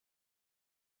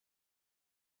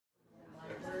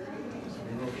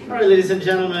All right, ladies and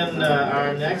gentlemen,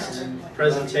 our next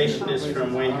presentation is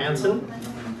from Wayne Hansen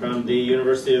from the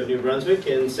University of New Brunswick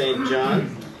in St.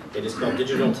 John. It is called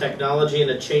Digital Technology in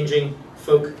a Changing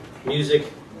Folk Music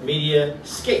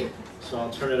Mediascape. So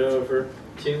I'll turn it over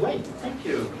to Wayne. Thank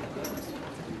you.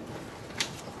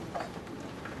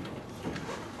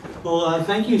 Well,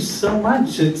 thank you so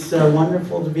much. It's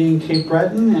wonderful to be in Cape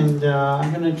Breton, and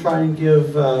I'm going to try and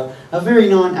give a very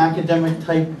non-academic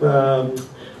type,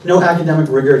 no academic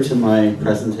rigor to my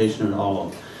presentation at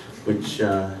all, which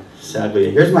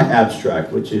sadly, here's my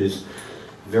abstract, which is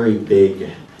very big.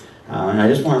 And I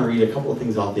just want to read a couple of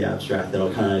things off the abstract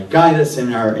that'll kind of guide us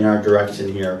in our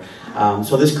direction here.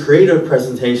 So this creative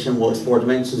presentation will explore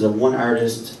dimensions of one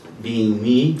artist being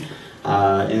me,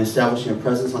 in establishing a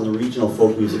presence on the regional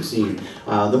folk music scene.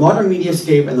 The modern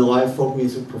mediascape and the live folk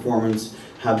music performance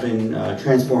have been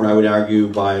transformed, I would argue,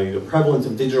 by the prevalence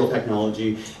of digital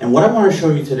technology. And what I want to show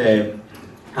you today,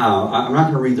 I'm not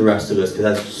going to read the rest of this because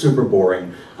that's super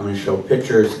boring. I'm going to show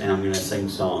pictures and I'm going to sing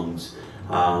songs.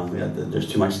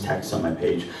 There's too much text on my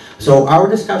page. So our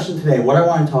discussion today, what I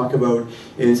want to talk about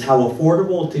is how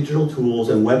affordable digital tools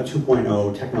and Web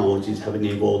 2.0 technologies have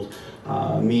enabled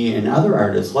me and other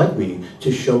artists like me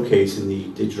to showcase in the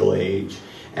digital age.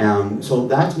 So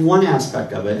that's one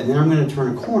aspect of it, and then I'm going to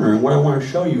turn a corner, and what I want to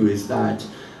show you is that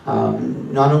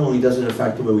not only does it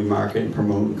affect the way we market and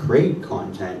promote and create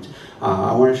content,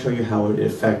 I want to show you how it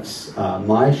affects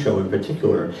my show in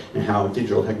particular, and how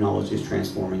digital technology is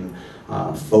transforming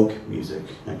folk music,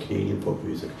 Canadian folk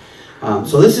music.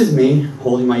 So this is me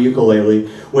holding my ukulele,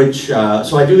 which,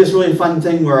 so I do this really fun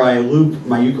thing where I loop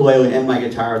my ukulele and my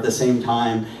guitar at the same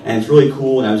time, and it's really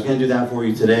cool, and I was going to do that for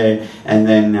you today, and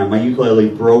then my ukulele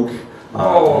broke.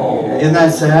 Isn't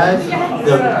that sad?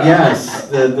 Yes.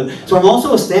 So I'm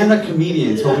also a stand-up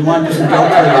comedian, so we want to do some jokes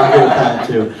about that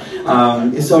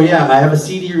too. So yeah, I have a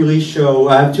CD release show.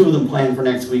 I have 2 of them planned for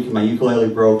next week, and my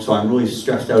ukulele broke, so I'm really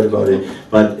stressed out about it,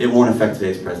 but it won't affect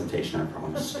today's presentation, I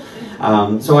promise.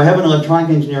 So I have an electronic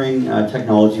engineering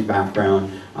technology background,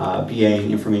 BA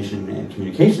in Information and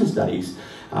Communication Studies,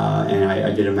 and I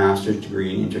did a master's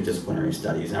degree in interdisciplinary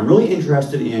studies. And I'm really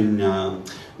interested in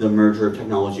the merger of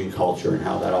technology and culture and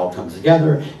how that all comes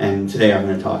together. And today I'm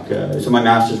going to talk, so my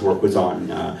master's work was on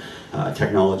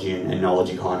technology and knowledge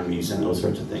economies and those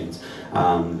sorts of things.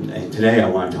 And today I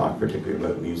want to talk particularly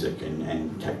about music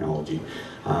and technology.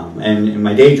 And in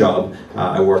my day job,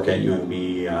 I work at UNB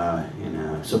in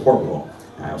a support role.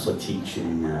 I also teach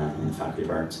in the Faculty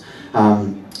of Arts.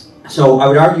 So I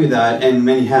would argue that, and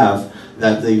many have,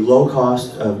 that the low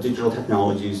cost of digital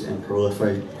technologies and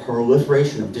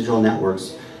proliferation of digital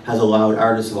networks has allowed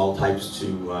artists of all types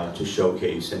to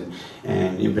showcase,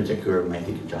 and in particular, I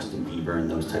think of Justin Bieber and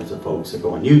those types of folks that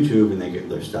go on YouTube and they get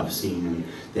their stuff seen and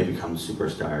they become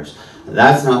superstars.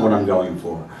 That's not what I'm going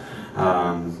for.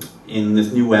 In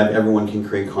this new web, everyone can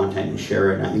create content and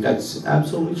share it, and I think that's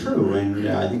absolutely true. And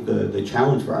I think the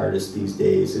challenge for artists these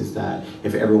days is that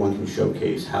if everyone can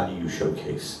showcase, how do you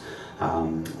showcase?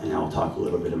 And I'll talk a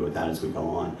little bit about that as we go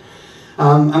on.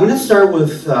 I'm going to start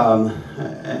with,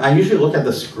 I usually look at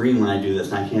the screen when I do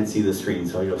this, and I can't see the screen,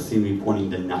 so you'll see me pointing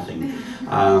to nothing.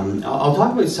 I'll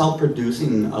talk about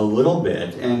self-producing a little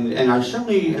bit, and I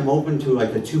certainly am open to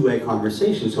like a two-way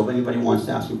conversation, so if anybody wants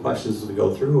to ask me questions as we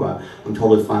go through, I'm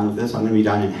totally fine with this. I'm going to be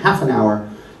done in half an hour,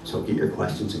 so get your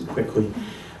questions in quickly.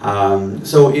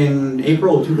 So in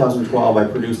April of 2012, I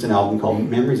produced an album called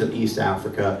Memories of East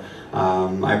Africa.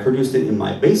 I produced it in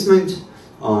my basement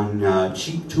on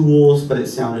cheap tools, but it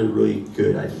sounded really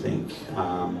good, I think.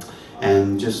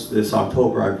 And just this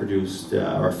October, I produced,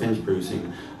 or finished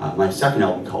producing, my second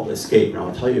album called Escape, and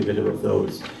I'll tell you a bit about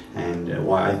those and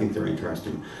why I think they're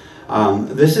interesting.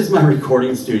 This is my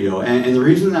recording studio, and the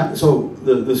reason that, so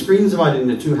the screen is divided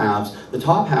into 2 halves. The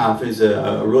top half is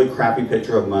a really crappy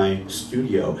picture of my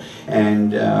studio,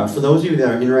 and for those of you that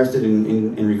are interested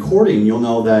in recording, you'll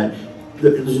know that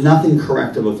there's nothing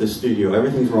correct about this studio.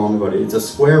 Everything's wrong about it. It's a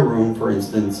square room, for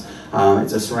instance.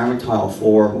 It's a ceramic tile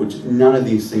floor, which none of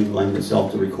these things lend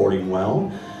itself to recording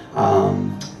well.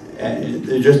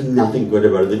 There's just nothing good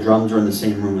about it. The drums are in the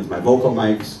same room as my vocal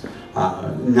mics.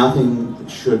 Nothing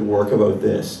should work about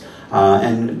this.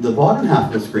 And the bottom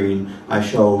half of the screen, I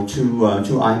show two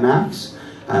iMacs.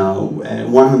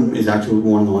 One of them is actually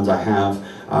one of the ones I have.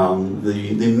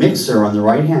 The mixer on the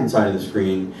right-hand side of the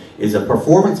screen is a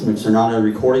performance mixer, not a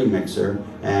recording mixer.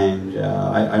 And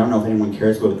I don't know if anyone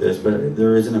cares about this, but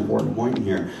there is an important point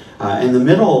here. In the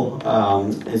middle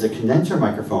is a condenser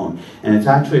microphone, and it's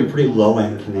actually a pretty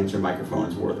low-end condenser microphone.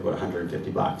 It's worth about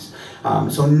 150 bucks.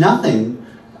 So nothing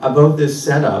about this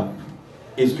setup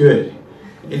is good.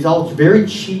 It's all very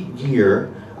cheap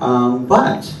gear.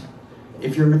 But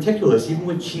if you're meticulous, even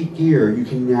with cheap gear, you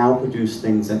can now produce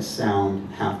things that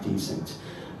sound half decent.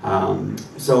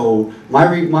 So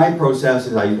my process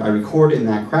is I record in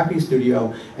that crappy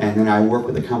studio, and then I work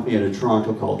with a company out of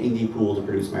Toronto called Indie Pool to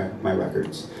produce my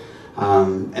records.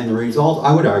 And the results,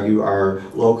 I would argue, are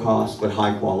low cost but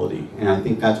high quality, and I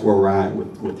think that's where we're at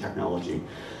with technology.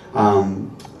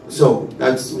 So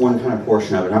that's one kind of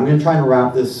portion of it. I'm going to try to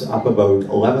wrap this up about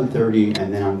 11:30,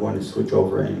 and then I'm going to switch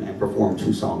over and perform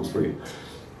 2 songs for you.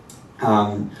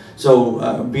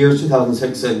 Beers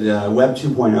 2006 said Web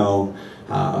 2.0,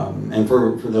 and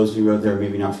for those of you out there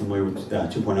maybe not familiar with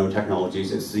 2.0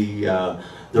 technologies, it's the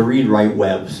read-write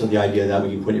web. So the idea that we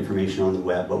can put information on the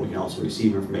web, but we can also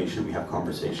receive information. We have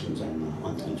conversations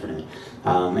on the internet,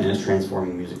 and it's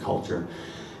transforming music culture.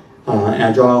 And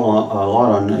I draw a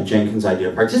lot on Jenkins' idea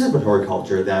of participatory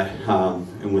culture, that,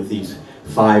 and with these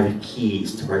 5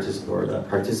 keys to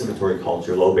participatory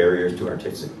culture: low barriers to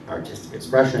artistic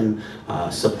expression,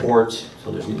 support,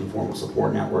 so there's an informal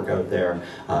support network out there,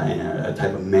 and a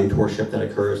type of mentorship that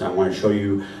occurs. And I want to show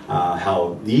you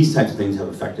how these types of things have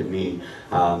affected me.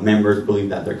 Members believe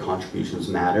that their contributions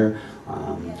matter.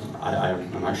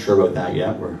 I'm not sure about that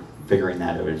yet. We're figuring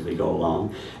that out as we go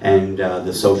along, and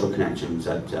the social connections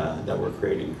that we're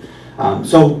creating.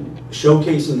 So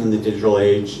showcasing in the digital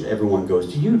age, everyone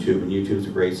goes to YouTube, and YouTube's a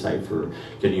great site for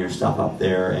getting your stuff up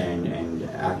there and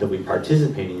actively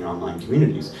participating in online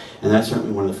communities. And that's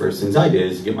certainly one of the first things I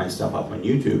did, is to get my stuff up on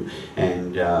YouTube.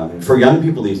 And for young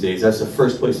people these days, that's the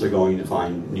first place they're going to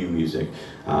find new music.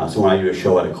 So when I do a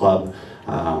show at a club,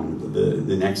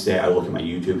 the next day I look at my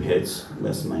YouTube hits.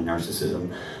 That's my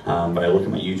narcissism, but I look at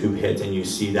my YouTube hits, and you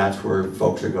see that's where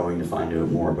folks are going to find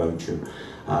out more about you.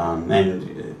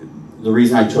 And the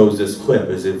reason I chose this clip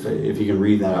is if you can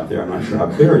read that up there, I'm not sure how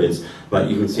clear it is,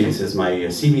 but you can see it says my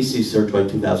CBC Searchlight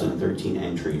 2013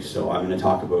 entry. So I'm going to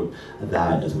talk about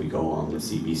that as we go along with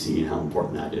CBC and how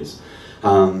important that is.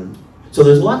 So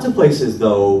there's lots of places,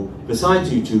 though, besides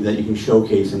YouTube, that you can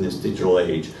showcase in this digital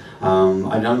age.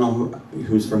 I don't know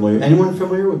who's familiar. Anyone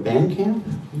familiar with Bandcamp?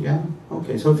 Yeah?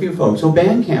 Okay, so a few folks. So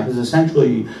Bandcamp is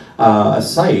essentially a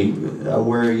site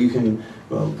where you can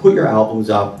put your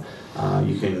albums up,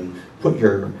 you can put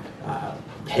your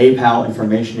PayPal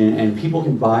information in, and people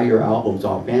can buy your albums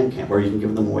off Bandcamp, or you can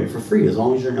give them away for free. As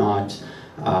long as you're not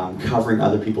covering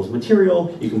other people's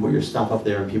material, you can put your stuff up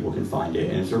there and people can find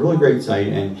it. And it's a really great site,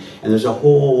 and there's a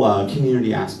whole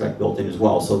community aspect built in as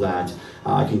well, so that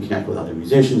I can connect with other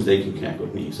musicians, they can connect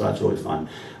with me, so that's really fun.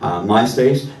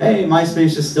 MySpace, hey,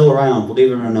 MySpace is still around,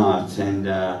 believe it or not, and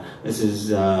this is,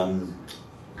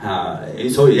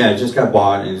 so yeah, it just got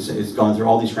bought, and it's gone through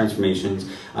all these transformations.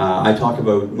 I talk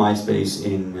about MySpace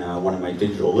in one of my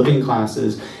digital living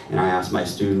classes, and I ask my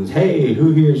students, hey,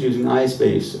 who here is using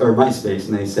MySpace?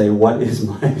 And they say, what is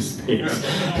MySpace?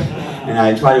 And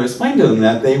I try to explain to them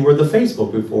that they were the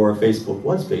Facebook before Facebook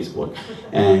was Facebook.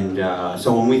 And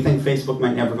so when we think Facebook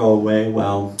might never go away,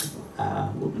 well,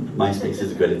 MySpace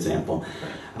is a good example.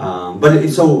 And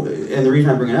the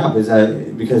reason I bring it up is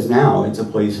that because now it's a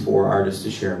place for artists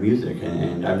to share music,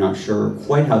 and I'm not sure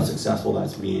quite how successful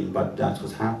that's been, but that's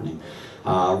what's happening.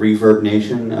 Reverb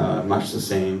Nation, much the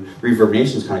same. Reverb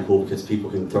Nation is kind of cool because people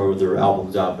can throw their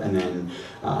albums up, and then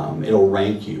it'll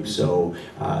rank you. So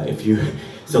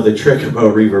so the trick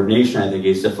about Reverb Nation, I think,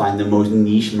 is to find the most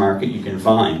niche market you can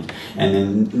find, and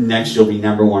then next you'll be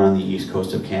 #1 on the east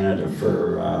coast of Canada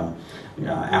for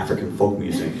African folk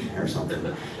music or something.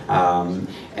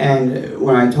 And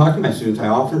when I talk to my students, I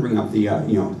often bring up the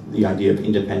idea of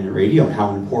independent radio and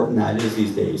how important that is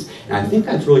these days. And I think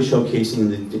that's really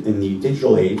showcasing in the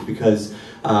digital age, because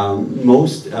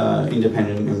most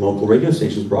independent and local radio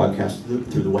stations broadcast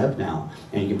through the web now,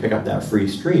 and you can pick up that free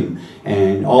stream.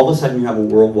 And all of a sudden you have a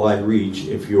worldwide reach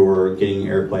if you're getting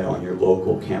airplay on your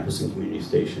local campus and community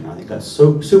station. I think that's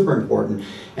super important,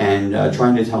 and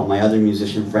trying to tell my other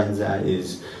musician friends that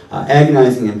is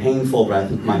agonizing and painful, but I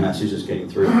think my message is getting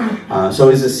through. So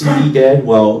is a CD dead?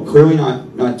 Well, clearly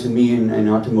not to me and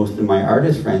not to most of my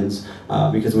artist friends,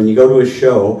 because when you go to a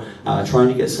show, trying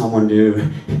to get someone to,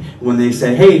 when they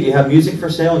say, hey, do you have music for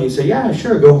sale? And you say, yeah,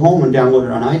 sure, go home and download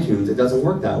it on iTunes. It doesn't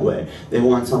work that way. They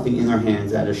want something in their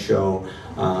hands at a show.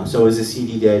 So is a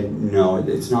CD dead? No,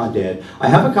 it's not dead. I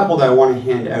have a couple that I want to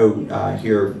hand out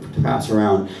here to pass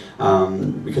around,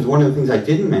 because one of the things I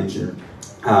didn't mention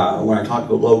when I talked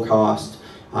about low cost,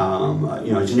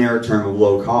 a generic term of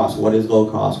low cost. What is low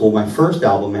cost? Well, my first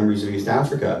album, Memories of East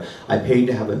Africa, I paid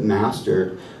to have it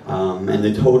mastered, and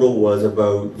the total was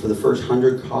about, for the first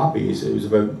 100 copies, it was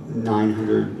about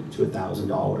 $900 to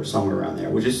 $1,000, somewhere around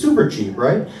there, which is super cheap,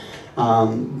 right?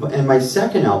 And my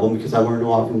second album, because I learned a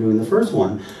lot from doing the first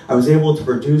one, I was able to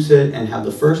produce it and have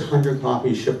the first 100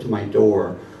 copies shipped to my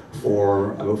door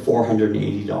for about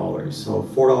 $480. So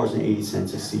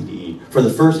 $4.80 a CD. For the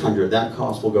first 100, that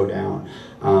cost will go down.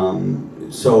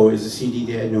 So is the CD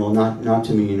dead? No, not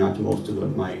to me, not to most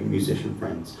of my musician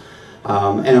friends.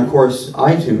 And of course,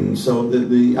 iTunes. So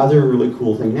the other really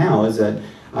cool thing now is that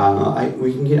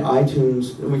we can get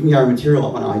iTunes, we can get our material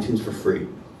up on iTunes for free,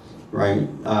 right?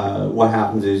 What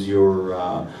happens is your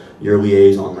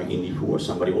liaison, like IndiePoo or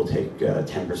somebody, will take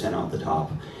 10% off the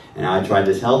top. And I tried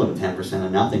to tell them 10%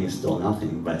 of nothing is still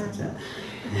nothing, but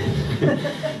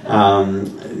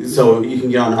so you can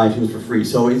get on iTunes for free.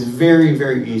 So it's very,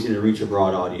 very easy to reach a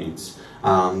broad audience.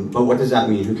 But what does that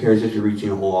mean? Who cares if you're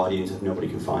reaching a whole audience if nobody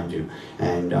can find you?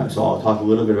 And so I'll talk a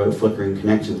little bit about flickering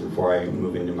connections before I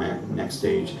move into my next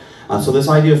stage. So this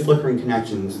idea of flickering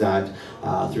connections, that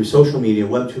through social media,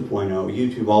 Web 2.0,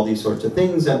 YouTube, all these sorts of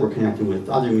things, that we're connecting with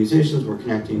other musicians, we're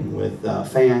connecting with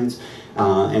fans,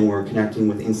 and we're connecting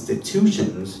with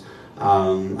institutions,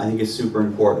 I think is super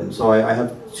important. So I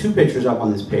have two pictures up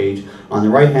on this page. On the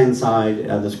right-hand side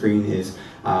of the screen is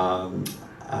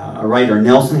a writer,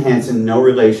 Nelson Hansen, no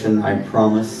relation, I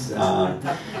promise.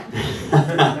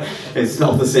 It's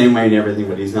spelled the same way and everything,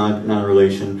 but he's not a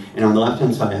relation. And on the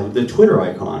left-hand side, I have the Twitter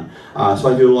icon.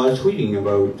 So I do a lot of tweeting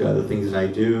about the things that I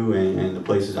do and the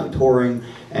places I'm touring.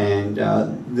 And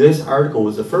this article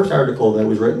was the first article that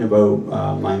was written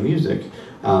about my music.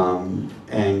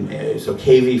 So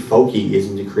KV Folky is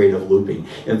into creative looping.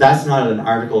 If that's not an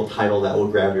article title that will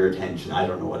grab your attention, I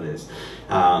don't know what is.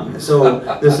 So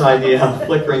this idea of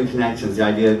flickering connections, the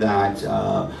idea that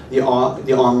the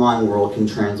online world can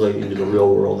translate into the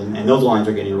real world, and those lines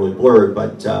are getting really blurred,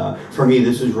 but for me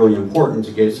this was really important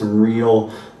to get some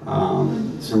real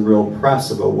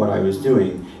press about what I was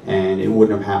doing, and it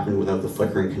wouldn't have happened without the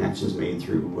flickering connections made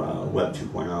through Web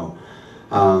 2.0.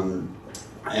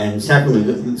 And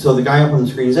secondly, so the guy up on the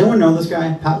screen, does anyone know this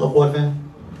guy, Pat LaPoitevin?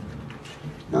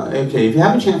 No, okay, if you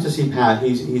have a chance to see Pat, I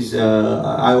think he's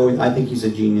a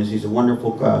genius. He's a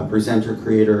wonderful presenter,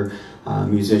 creator,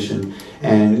 musician.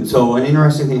 And so an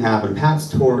interesting thing happened. Pat's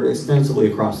toured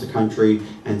extensively across the country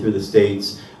and through the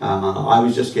States. I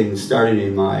was just getting started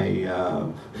in my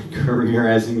career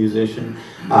as a musician.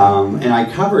 And I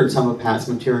covered some of Pat's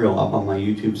material up on my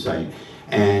YouTube site.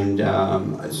 And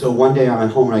so one day I'm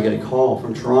at home and I get a call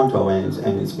from Toronto,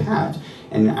 and it's Pat.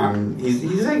 And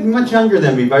he's like much younger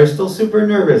than me, but I was still super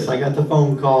nervous. I got the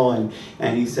phone call, and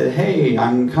he said, "Hey,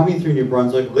 I'm coming through New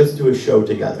Brunswick, let's do a show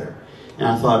together." And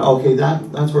I thought, okay,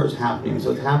 that's where it's happening.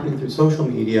 So it's happening through social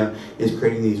media, is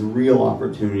creating these real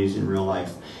opportunities in real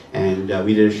life. And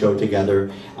we did a show together,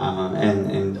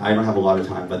 and I don't have a lot of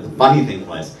time, but the funny thing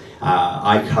was,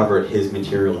 I covered his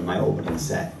material in my opening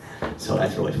set. So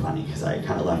that's really funny, because I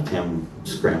kind of left him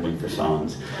scrambling for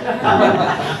songs.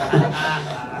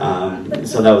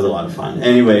 So that was a lot of fun.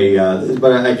 Anyway,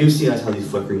 but I do see that's how these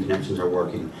flickering connections are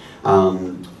working.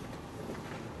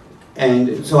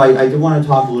 And so I do want to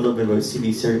talk a little bit about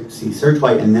CBC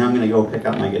Searchlight, and then I'm going to go pick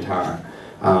up my guitar.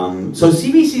 So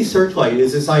CBC Searchlight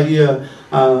is this idea,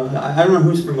 I don't know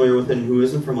who's familiar with it and who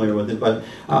isn't familiar with it, but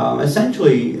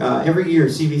essentially every year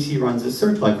CBC runs a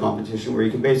Searchlight competition where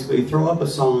you can basically throw up a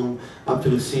song up to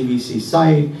the CBC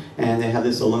site, and they have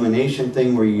this elimination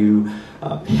thing where you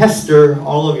pester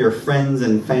all of your friends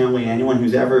and family, anyone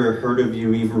who's ever heard of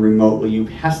you even remotely, you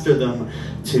pester them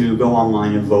to go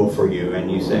online and vote for you,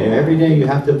 and you say every day you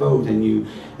have to vote, and you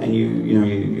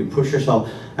push yourself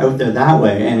out there that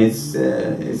way, and it's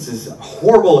this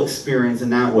horrible experience in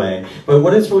that way. But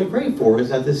what it's really great for is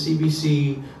that the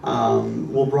CBC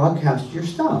will broadcast your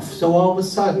stuff. So all of a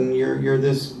sudden you're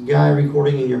this guy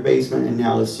recording in your basement, and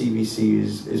now the CBC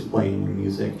is playing your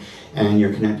music, and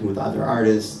you're connecting with other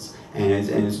artists. And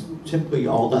it's typically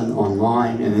all done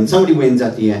online, and then somebody wins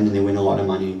at the end, and they win a lot of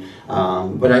money.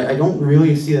 But I don't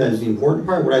really see that as the important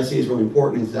part. What I see as really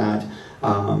important is that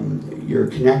you're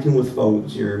connecting with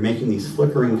folks, you're making these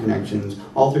flickering connections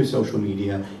all through social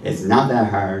media. It's not that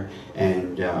hard,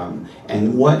 and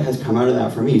what has come out of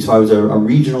that for me, so I was a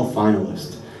regional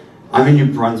finalist. I'm in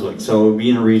New Brunswick, so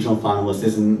being a regional finalist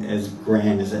isn't as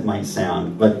grand as it might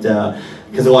sound, but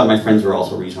because a lot of my friends were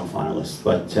also regional finalists.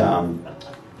 But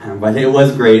But it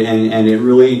was great, and it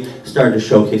really started to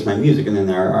showcase my music. And then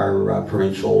our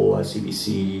provincial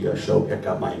CBC show picked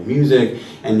up my music,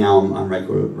 and now I'm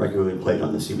regularly played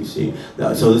on the CBC.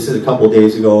 So this is a couple of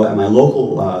days ago at my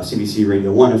local CBC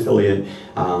Radio 1 affiliate.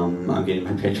 I'm getting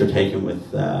my picture taken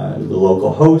with the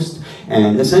local host.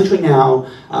 And essentially now,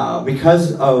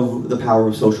 because of the power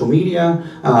of social media,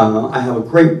 I have a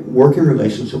great working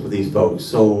relationship with these folks.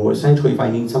 So essentially, if I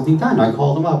need something done, I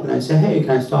call them up and I say, hey,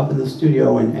 can I stop in the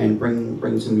studio and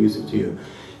bring some music to you?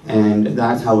 And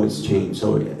that's how it's changed.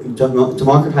 So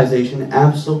democratization,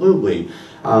 absolutely.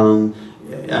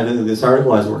 This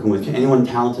article I was working with, anyone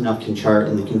talented enough can chart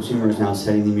and the consumer is now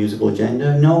setting the musical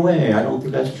agenda? No way, I don't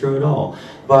think that's true at all.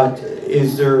 But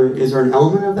is there an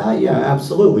element of that? Yeah,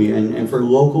 absolutely. And for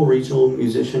local, regional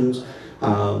musicians,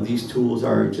 these tools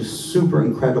are just super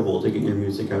incredible to get your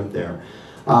music out there.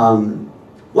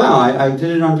 Wow, I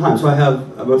did it on time, so I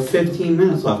have about 15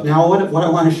 minutes left. Now what I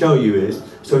want to show you is,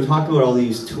 so we talked about all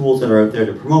these tools that are out there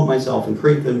to promote myself and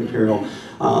create the material.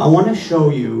 I want to show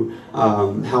you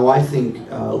how I think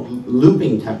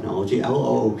looping technology,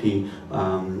 L-O-O-P,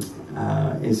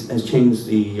 has changed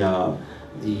the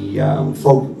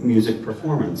folk music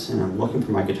performance. And I'm looking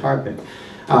for my guitar pick.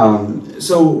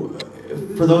 So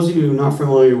for those of you not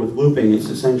familiar with looping, it's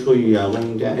essentially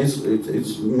laying down,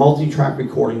 it's multi-track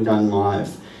recording done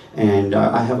live. And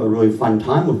I have a really fun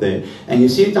time with it. And you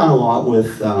see it done a lot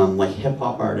with like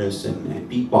hip-hop artists and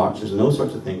beatboxers and those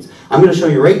sorts of things. I'm going to show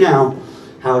you right now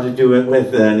how to do it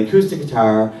with an acoustic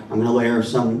guitar. I'm going to layer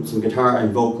some guitar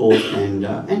and vocals, and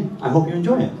I hope you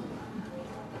enjoy it.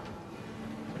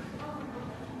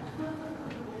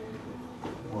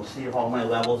 We'll see if all my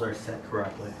levels are set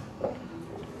correctly.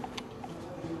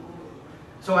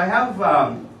 So I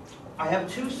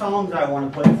have two songs I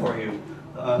want to play for you.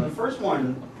 The first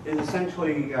one is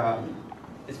essentially,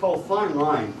 it's called Fine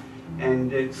Line,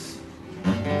 and it's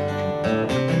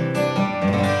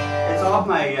off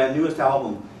my newest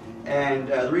album. And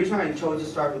the reason I chose to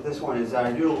start with this one is that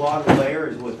I do a lot of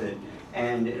layers with it,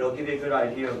 and it'll give you a good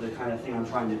idea of the kind of thing I'm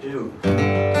trying to do.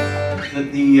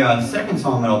 The second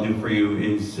song that I'll do for you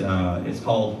is it's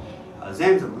called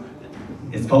Zanzibar.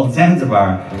 It's called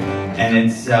Zanzibar, and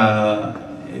it's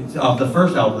off the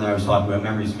first album that I was talking about,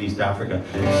 Memories of East Africa.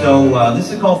 So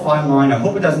this is called Fine Line. I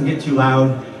hope it doesn't get too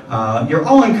loud. You're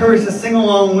all encouraged to sing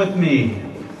along with me,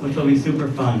 which will be super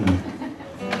fun.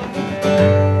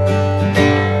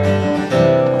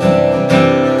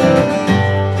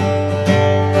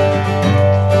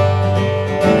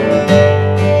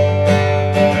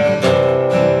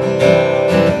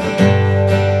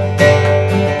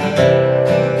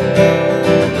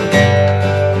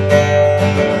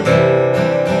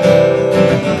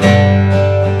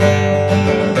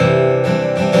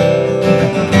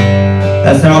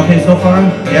 That sound okay so far?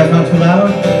 Yeah, it's not too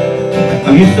loud?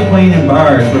 I'm used to playing in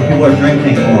bars where people are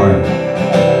drinking more.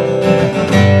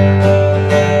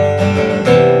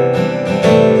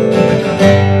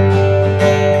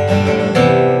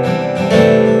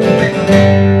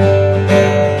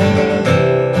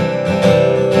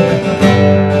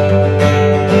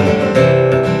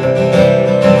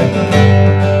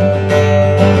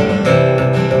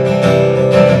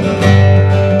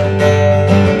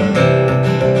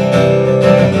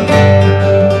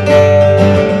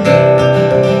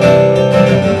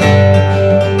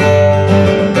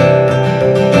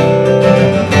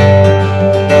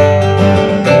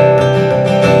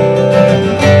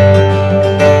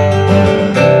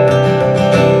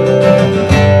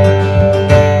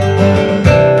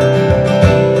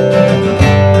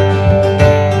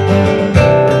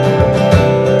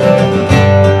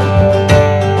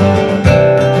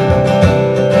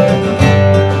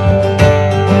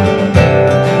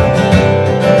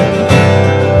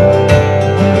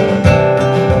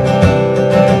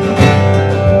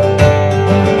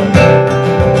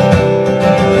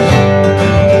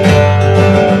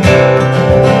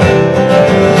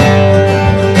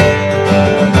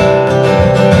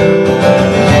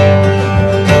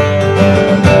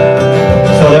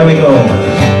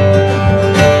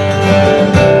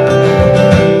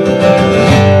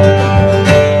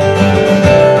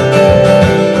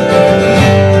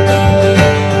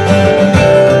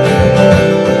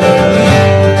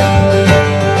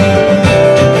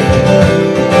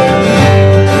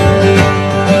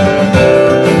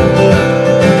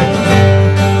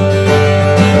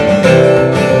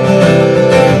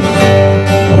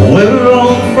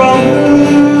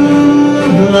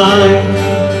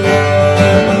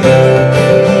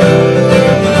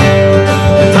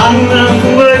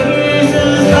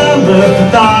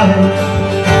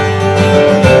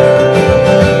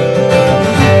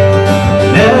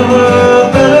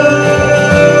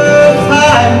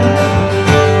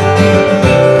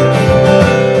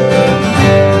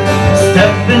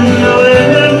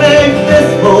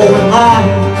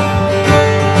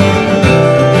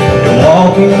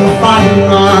 find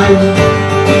mine.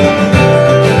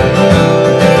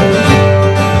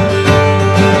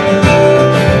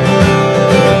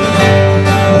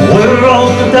 We're on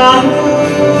the downside.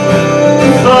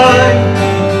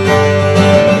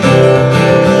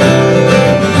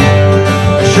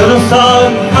 Should have saw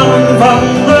it coming from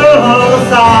the other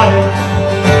side.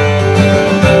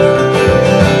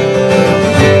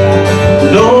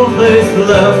 No place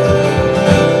left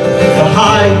to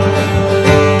hide.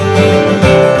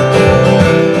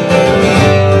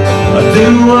 Do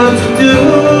what you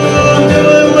do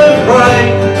it with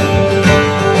pride.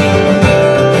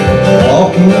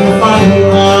 Walking the fine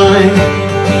line.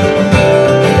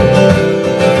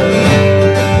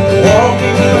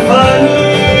 Walking the fine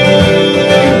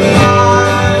line.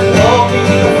 Walking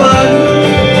the fine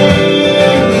line.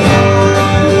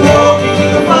 Walking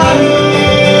the fine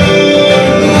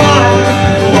line.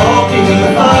 Walking the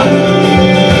fine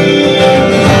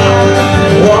line.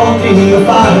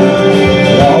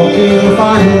 Walking the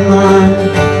fine line.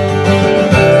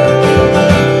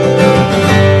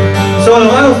 So it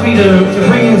allows me to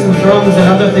bring in some drums and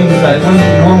other things that wouldn't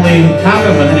normally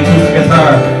happen with an acoustic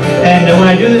guitar. And when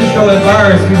I do this show at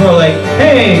bars, people are like,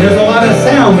 hey, there's a lot of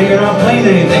sound, but you're not playing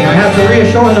anything. I have to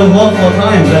reassure them multiple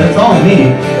times that it's all me.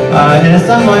 And it's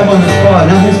done live on the spot,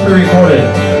 nothing's pre-recorded.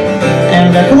 And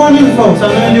come on in, folks,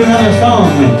 I'm going to do another song.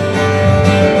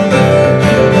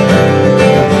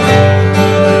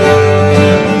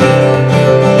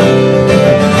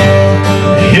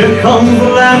 Here comes the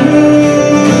landslide.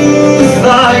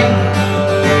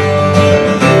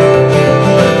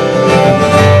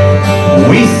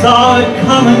 We saw it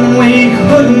coming, we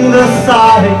couldn't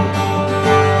decide.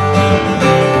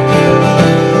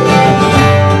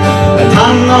 The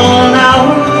time on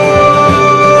our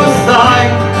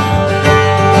side.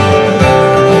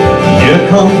 Here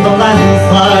comes the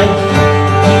landslide.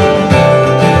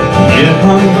 Here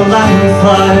comes the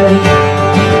landslide.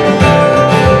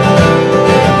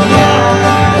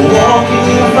 Walking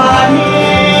the fine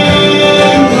line,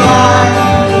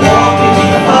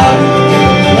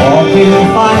 walking the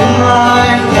fine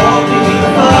line, walking the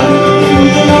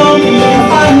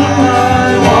fine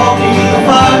line, walking the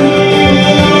fine line,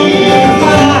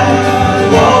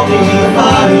 walking the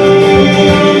fine line,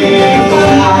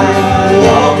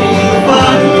 walking the fine line, walking the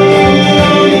fine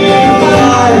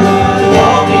line,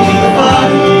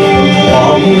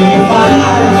 walking the fine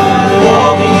line,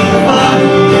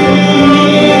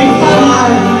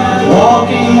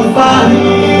 walking the fine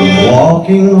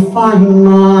walking the fine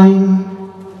line.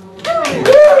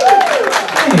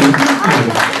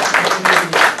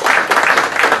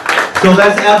 So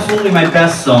that's absolutely my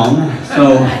best song.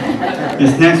 So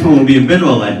this next one will be a bit of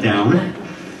a letdown.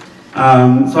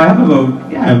 So I have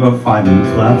about 5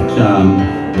 minutes left.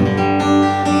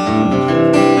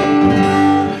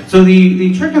 So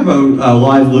the trick about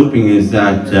live looping is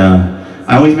that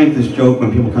I always make this joke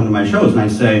when people come to my shows, and I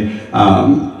say,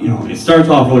 you know, it starts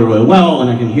off really, really well, and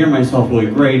I can hear myself really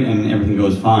great, and everything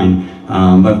goes fine.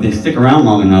 But if they stick around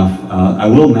long enough, I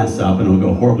will mess up, and it'll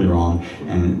go horribly wrong,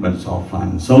 but it's all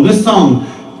fun. So this song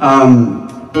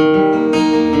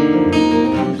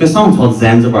is called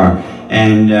Zanzibar,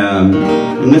 and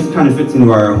this kind of fits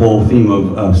into our whole theme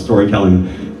of storytelling.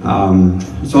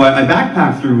 So I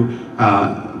backpacked through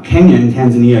Kenya and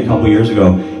Tanzania a couple years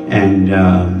ago, and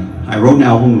I wrote an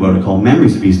album about it called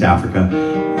Memories of East Africa.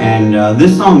 And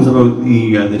this song is about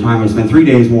the time I spent 3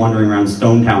 days wandering around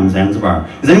Stone Town, Zanzibar.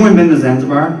 Has anyone been to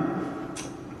Zanzibar?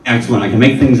 Excellent, I can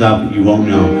make things up, you won't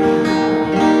know.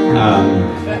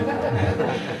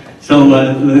 So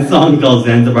this song is called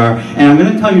Zanzibar, and I'm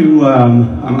going to tell you,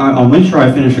 I'll make sure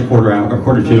I finish a quarter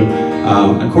two.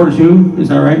 A quarter two, is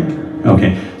that right?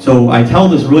 Okay, so I tell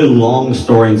this really long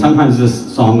story, and sometimes this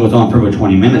song goes on for about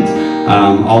 20 minutes.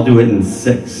 I'll do it in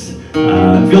 6.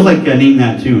 It feels like I named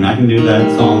that tune. I can do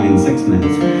that song in 6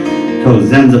 minutes. So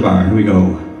Zanzibar, here we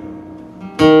go.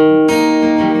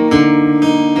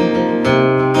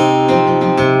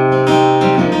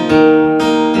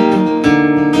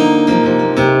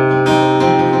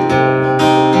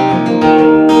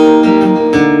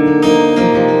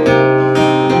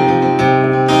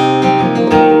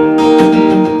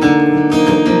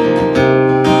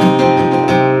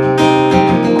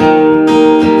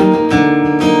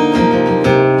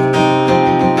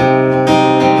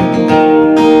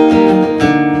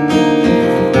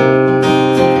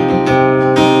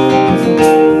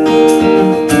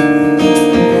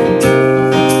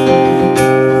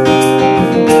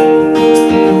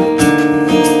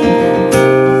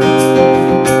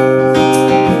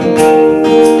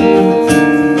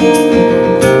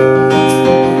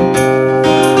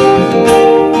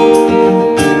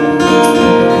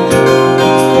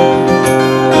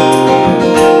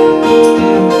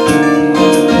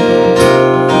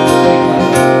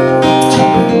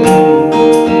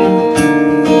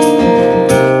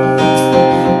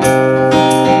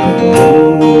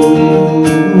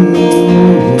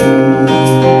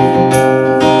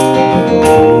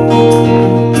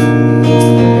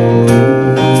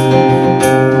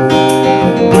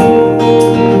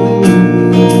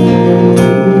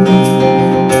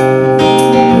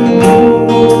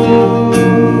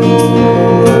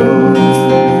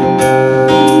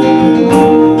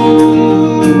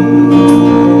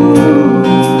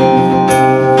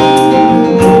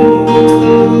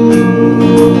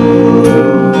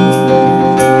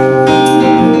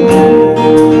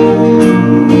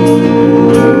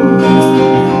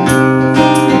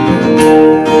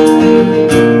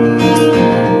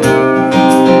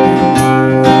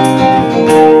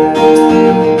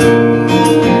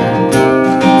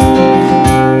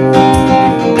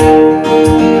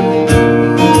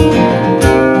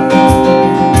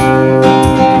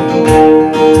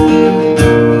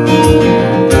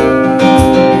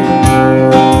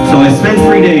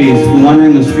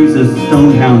 Massachusetts,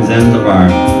 Stone Town, Zanzibar.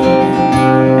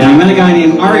 And I met a guy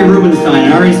named Ari Rubenstein,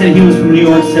 and Ari said he was from New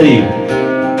York City.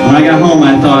 When I got home,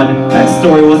 I thought, that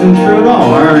story wasn't true at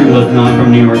all. Ari was not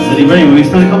from New York City. But anyway, we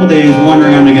spent a couple days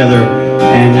wandering around together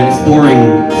and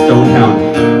exploring Stone Town.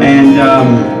 And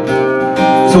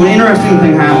so an interesting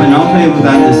thing happened. I'll tell you about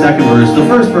that in the second verse. The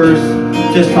first verse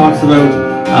just talks about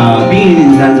being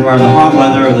in Zanzibar, the hot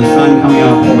weather, the sun coming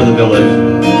up over the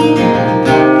village.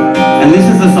 And this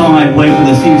is the song I played for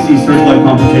the CBC Searchlight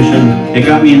competition. It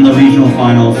got me in the regional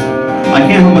finals. I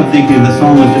can't help but thinking if the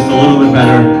song was just a little bit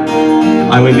better,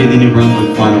 I would be the New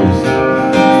Brunswick finalist.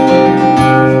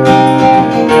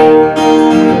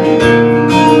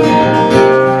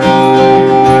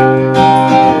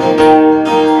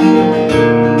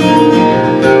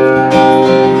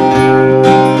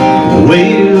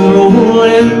 Waves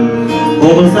rolling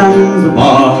over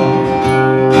Zanzibar,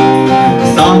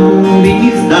 sun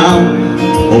beats down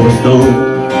over stone.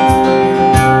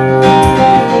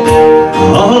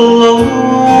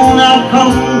 Alone I've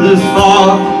come this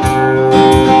far.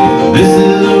 This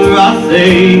is where I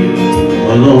stay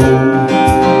alone.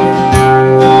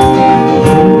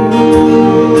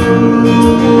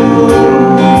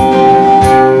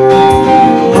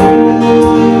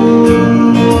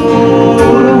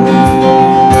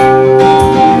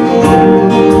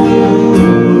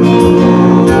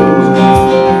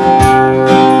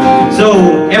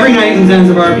 So every night in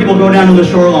Zanzibar, people go down to the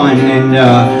shoreline, and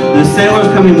the sailors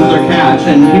come in with their catch,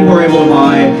 and people are able to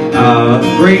buy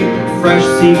great fresh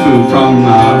seafood from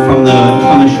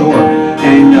the shore.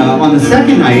 And on the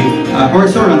second night, on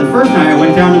the first night, I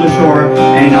went down to the shore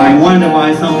and I wanted to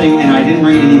buy something and I didn't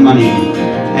bring any money.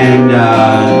 And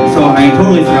so I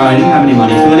totally forgot I didn't have any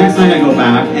money. So the next night I go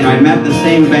back and I met the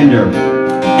same vendor.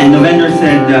 And the vendor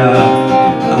said,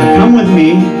 come with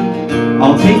me,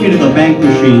 I'll take you to the bank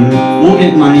machine, we'll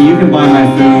get money, you can buy my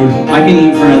food, I can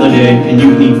eat for another day, and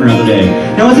you can eat for another day.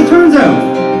 Now as it turns out,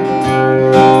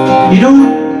 you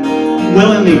don't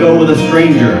willingly go with a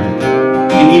stranger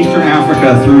in Eastern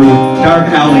Africa through dark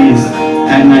alleys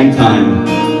at nighttime.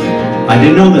 I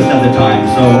didn't know this at the time,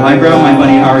 so I grabbed my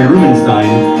buddy Ari Rubenstein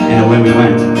and away we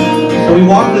went. So we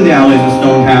walked through the alleys of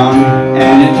Stone Town,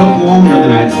 and it took longer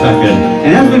than I expected.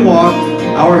 And as we walked,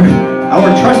 our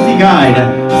trusty guide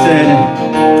said,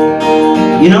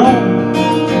 you know,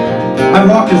 I've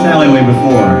walked this alleyway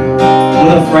before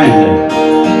with a friend.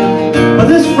 But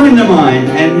this friend of mine,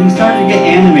 and he started to get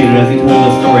animated as he told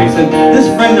the story, he said, this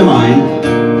friend of mine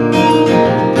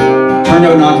turned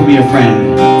out not to be a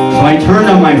friend. So I turned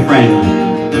on my friend,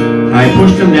 and I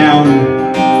pushed him down,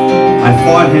 I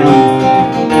fought him,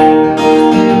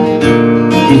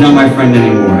 he's not my friend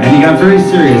anymore. And he got very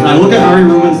serious. I looked at Ari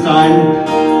Rubenstein,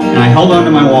 and I held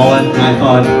onto my wallet, and I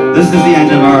thought, this is the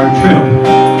end of our trip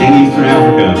in Eastern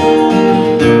Africa.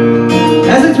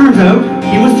 As it turns out,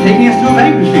 he was taking us to a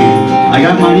bank machine. I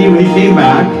got money when he came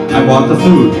back, I bought the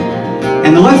food.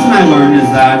 And the lesson I learned is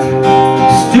that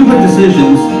stupid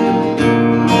decisions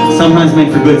sometimes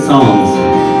make for good songs.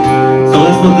 So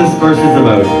that's what this verse is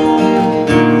about.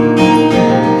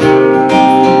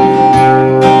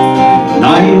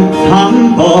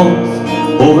 Nighttime falls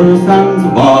over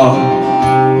Zanzibar,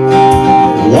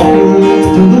 walking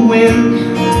through the wind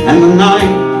and the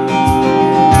night.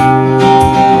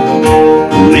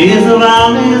 These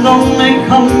valleys only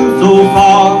come so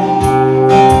far.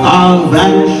 I'll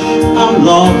vanish, I'm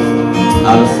lost,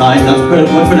 out of sight. That's what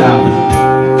could happen.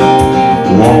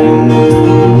 Walking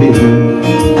through the wind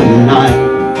and the night.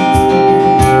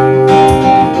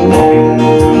 Walking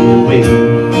through the wind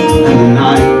and the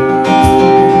night.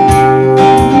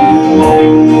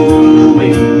 Walking through the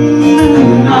wind and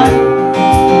the night.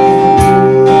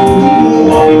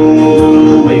 Walking through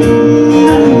the wind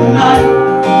and the night.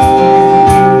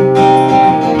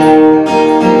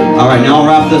 Alright, now I'll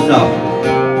wrap this up.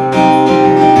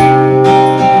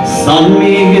 Sun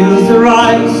begins to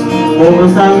rise over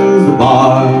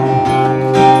Zanzibar.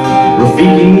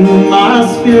 Rafiki, my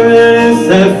spirit is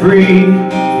set free.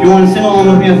 If you want to sing along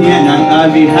with me at the end,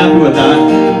 I'd be happy with that.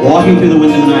 Walking through the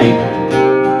wind of the night.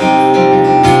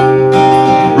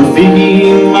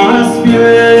 Rafiki, my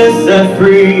spirit is set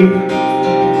free.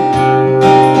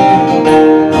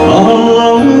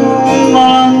 Alone,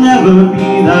 I'll never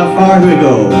be that far to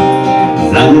go.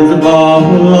 Zanzibar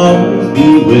will always be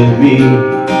with me.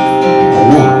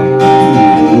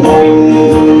 Walking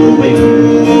through the wind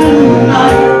and the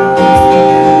night.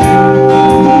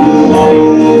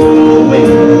 Walking through the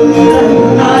wind and the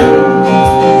night.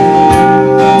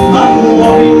 I'm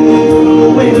walking through the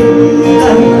wind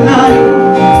and the night.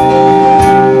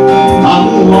 I'm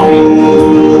walking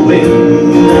through the wind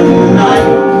and the night.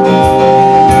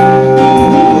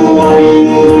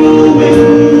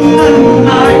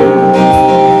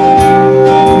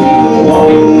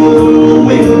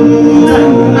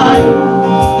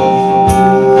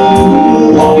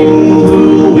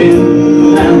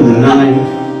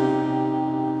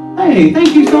 Yay,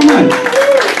 thank you so much.